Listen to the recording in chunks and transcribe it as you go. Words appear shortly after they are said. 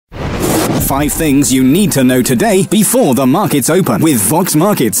5 things you need to know today before the markets open with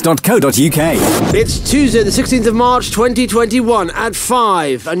voxmarkets.co.uk. It's Tuesday, the 16th of March 2021 at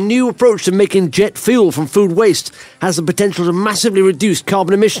 5. A new approach to making jet fuel from food waste has the potential to massively reduce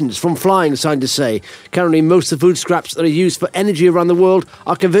carbon emissions from flying, scientists say. Currently, most of the food scraps that are used for energy around the world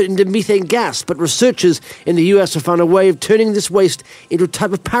are converted into methane gas, but researchers in the US have found a way of turning this waste into a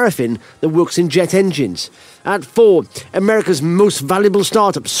type of paraffin that works in jet engines. At 4, America's most valuable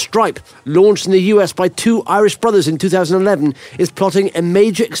startup, Stripe, launched in the US by 2 Irish brothers in 2011, is plotting a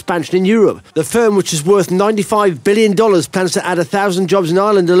major expansion in Europe. The firm, which is worth $95 billion, plans to add 1,000 jobs in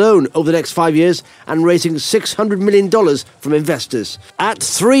Ireland alone over the next 5 years and raising $600 million from investors. At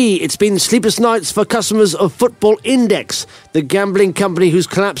 3, it's been sleepless nights for customers of Football Index, the gambling company whose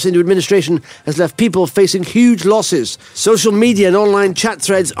collapse into administration has left people facing huge losses. Social media and online chat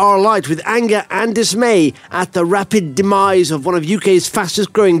threads are alight with anger and dismay at the rapid demise of one of UK's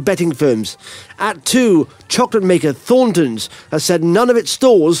fastest growing betting firms. At 2, chocolate maker Thornton's has said none of its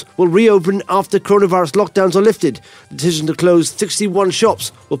stores will reopen after coronavirus lockdowns are lifted. The decision to close 61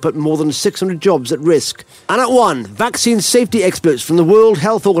 shops will put more than 600 jobs at risk. And at 1, vaccine safety experts from the World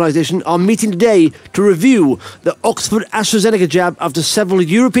Health Organization are meeting today to review the Oxford-AstraZeneca jab after several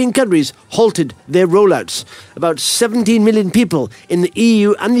European countries halted their rollouts. About 17 million people in the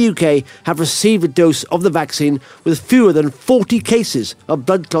EU and the UK have received a dose of the vaccine, with fewer than 40 cases of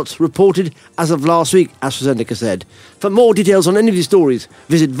blood clots reported as of last week, AstraZeneca said. For more details on any of these stories,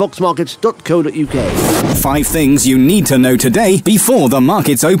 visit voxmarkets.co.uk. 5 things you need to know today before the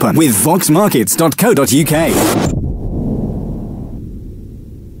markets open with voxmarkets.co.uk.